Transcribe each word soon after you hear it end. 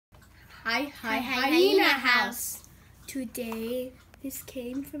Hyena Haus. Today, this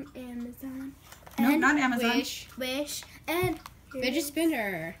came from Amazon. No, not Amazon. Wish, and Fidget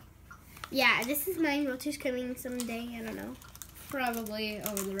spinner. Yeah, this is mine. Walter's coming someday. I don't know. Probably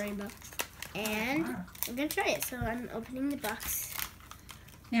over the rainbow. And I'm gonna try it. So I'm opening the box.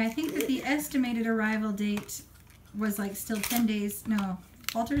 Yeah, I think that the estimated arrival date was like still 10 days. No,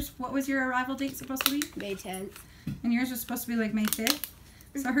 Walters, what was your arrival date supposed to be? May 10th. And yours was supposed to be like May 5th.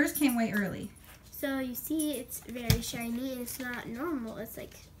 So hers came way early. So you see, it's very shiny. And it's not normal. It's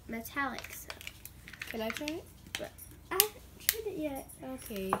like metallic. So Can I try it? but I haven't tried it yet.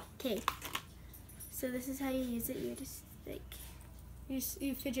 Okay. Okay. So this is how you use it. You just like You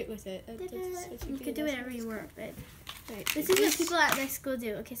fidget with it. you can do whatever you want, but Right. this is what people at my school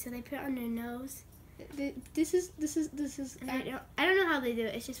do. Okay, so they put it on their nose. This is. And I don't know how they do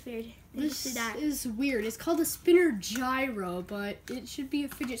it. It's just weird. They just do This that. is weird. It's called a spinner gyro, but it should be a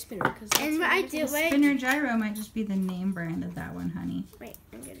fidget spinner because. And what I do, wait, Spinner Gyro might just be the name brand of that one, honey. wait,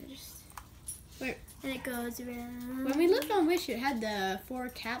 I'm gonna just Wait. and it goes around. When we lived on Wish, it had the 4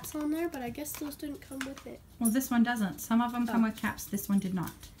 caps on there, but I guess those didn't come with it. Well, this one doesn't. Some of them come with caps. This one did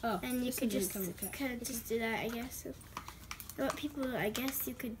not. Oh, And you this could one didn't just come with caps. kind of just do that, I guess. So, what people, I guess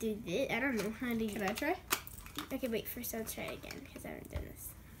you could do this. I don't know how to. Can I try? Okay, wait. First, I'll try it again because I haven't done this.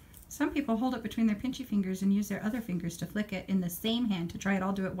 Some people hold it between their pinchy fingers and use their other fingers to flick it in the same hand to try it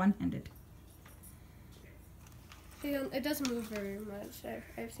all do it one-handed. It doesn't move very much.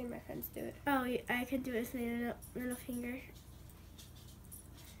 I've seen my friends do it. Oh, I could do it with my little finger.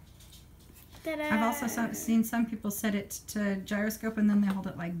 Ta-da! I've also seen some people set it to gyroscope and then they hold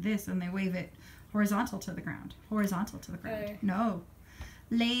it like this and they wave it horizontal to the ground. Horizontal to the ground. Okay. No.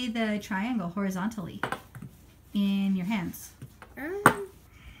 Lay the triangle horizontally in your hands.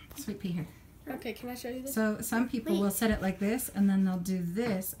 Sweet pea here. Okay, can I show you this? So some people will set it like this and then they'll do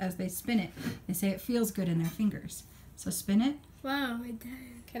this as they spin it. They say it feels good in their fingers. So spin it. Wow, it does.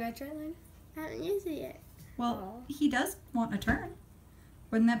 Can I try it, Lynn? I haven't used it yet. Well, he does want a turn.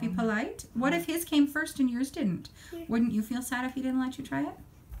 Wouldn't that be polite? What if his came first and yours didn't? Here. Wouldn't you feel sad if he didn't let you try it?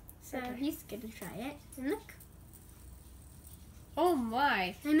 So he's gonna try it. And look. Oh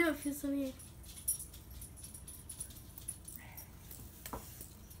my! I know, it feels so weird.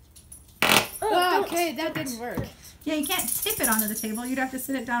 Oh, okay, that didn't work. Yeah, you can't tip it onto the table. You'd have to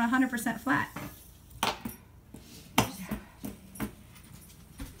sit it down 100% flat.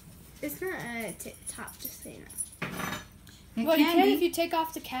 It's not a top, just so you know. It Well, you can can be. if you take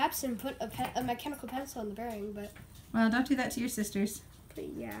off the caps and put a mechanical pencil on the bearing, but... Well, don't do that to your sisters. But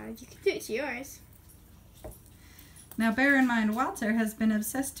yeah, you can do it to yours. Now, bear in mind, Walter has been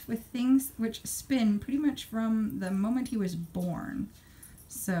obsessed with things which spin pretty much from the moment he was born.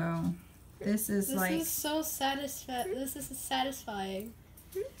 So, this is like... This is so satisfying. This is satisfying.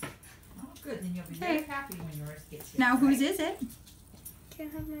 Oh, good. Then you'll be very happy when yours gets here. Now, whose is it? Can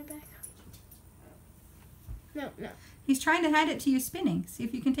I have my back? No. He's trying to hide it to you spinning. See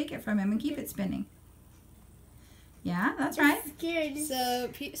if you can take it from him and keep it spinning. Yeah, that's right. I'm scared. So,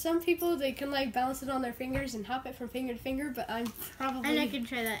 some people, they can like balance it on their fingers and hop it from finger to finger, but I'm probably... And I can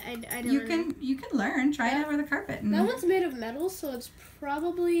try that. I don't You know. can learn. Try it over the carpet. And That one's made of metal, so it's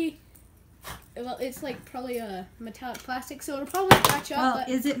probably... Well, it's like probably a metallic plastic, so it'll probably catch up. well, but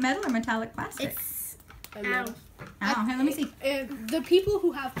is it metal or metallic plastic? It's I mean, ow. Ow, here, let me see. The people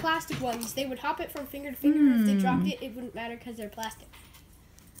who have plastic ones, they would hop it from finger to finger. If they dropped it, it wouldn't matter because they're plastic.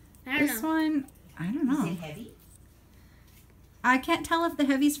 I don't This know. one, I don't Is know. it heavy? I can't tell if the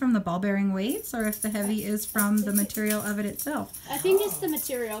heavy's from the ball bearing weights or if the heavy is from the material of it itself. I think it's the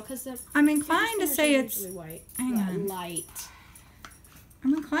material because the I'm inclined to say it's... usually white. Hang on. Light.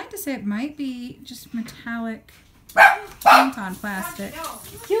 I'm inclined to say it might be just metallic paint on plastic.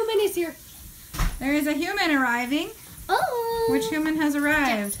 Human is here. There is a human arriving. Oh! Which human has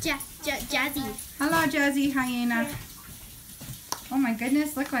arrived? Jazzy. Hello, Jazzy Hyena. Oh my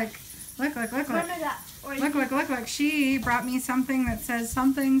goodness, look. Look. She brought me something that says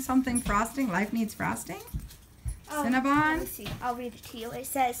something frosting. Life needs frosting. Let me Cinnabon. see. I'll read it to you. It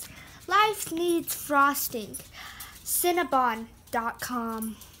says, "Life needs frosting.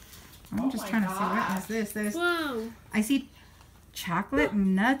 Cinnabon.com." I'm just trying to see what is this. There's Whoa. I see chocolate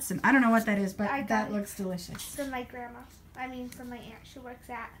and nuts and I don't know what that is, but I got that it. looks delicious. From my grandma. From my aunt. She works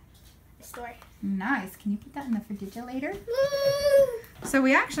at a store. Nice. Can you put that in the refrigerator? So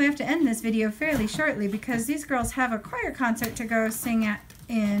we actually have to end this video fairly shortly because these girls have a choir concert to go sing at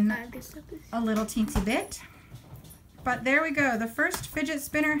in a little teensy bit. But there we go. The first fidget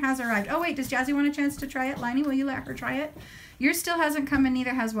spinner has arrived. Oh wait, does Jazzy want a chance to try it? Liney, will you let her try it? Yours still hasn't come and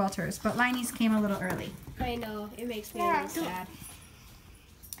neither has Walter's, but Liney's came a little early. I know. It makes me Yeah, really sad.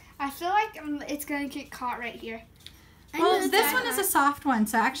 I feel like it's gonna get caught right here. Well, this one is a soft one,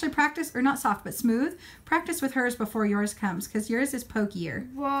 so actually practice, or not soft, but smooth. Practice with hers before yours comes, because yours is pokier.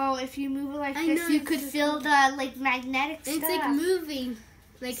 Whoa, if you move it like this, you could feel the like magnetic stuff. It's like moving.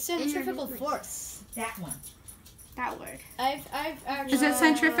 Like Centrifugal force. That one. That word. I've actually. Is it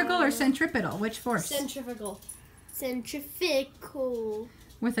centrifugal or centripetal? Which force? Centrifugal. Centrifugal.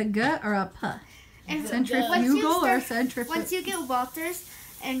 With a G or a P? And Centrifugal or centrifugal? Once you get Walter's,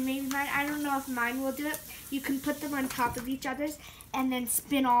 and maybe mine, I don't know if mine will do it, you can put them on top of each other's and then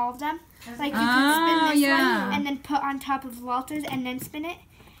spin all of them. Like you can spin this one and then put on top of Walter's and then spin it.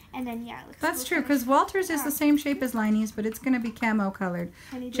 And then, yeah, it looks That's true, because Walter's is the same shape as Liney's, but it's going to be camo colored.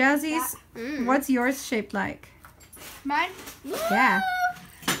 Jazzy's, what's yours shaped like? Mine? Yeah.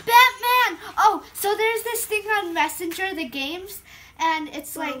 Batman! Oh, so there's this thing on Messenger, the games, and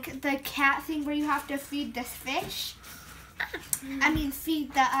it's like the cat thing where you have to feed the fish. I mean,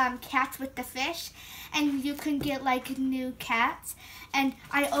 feed the cats with the fish, and you can get like new cats. And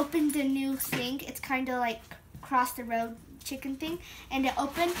I opened a new thing. It's kind of like cross the road chicken thing, and it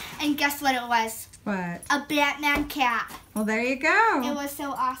opened, and guess what it was? What? A Batman cat. Well, there you go. It was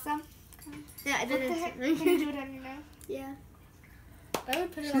so awesome. Yeah, I What the heck? Can you do it on your nose? Yeah. I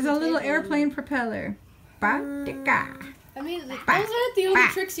would put it She's on a the little table. airplane propeller. Ba-da-ga. I mean, those aren't the only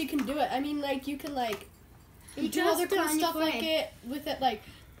tricks you can do it. I mean, like, you can, like, do other cool stuff like it, with it, like,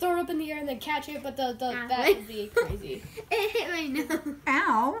 throw it up in the air and then catch it, but that would be crazy. It hit my nose.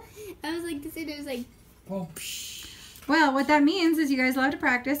 Ow. I was like, it was like, Oh, psh. Well, what that means is you guys love to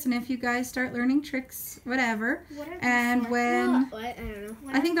practice, and if you guys start learning tricks, whatever, What are these and for? when... what? I don't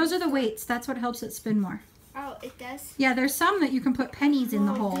know. I think those are the weights. That's what helps it spin more. Oh, it does? Yeah, there's some that you can put pennies in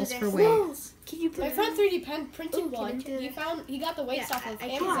the Whoa, do holes this. for weights. Can you put My it friend 3D printed can I one. do it? He got the weights off of I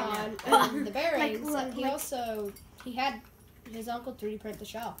Amazon can't. and the bearings. Like, and he had his uncle 3D print the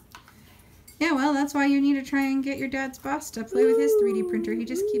shell. Yeah, well, that's why you need to try and get your dad's boss to play with his 3D printer. He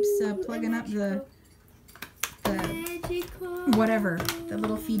just keeps plugging up the whatever, the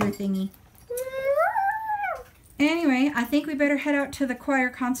little feeder thingy. Anyway, I think we better head out to the choir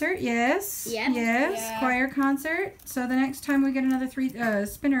concert. Yes. Yep. Yes. Yeah. Choir concert. So the next time we get another 3D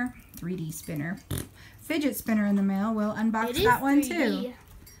spinner fidget spinner in the mail, we'll unbox that one too.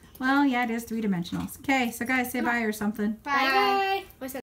 Well, yeah, it is 3-dimensional. Okay, so guys, say bye or something. Bye. Bye.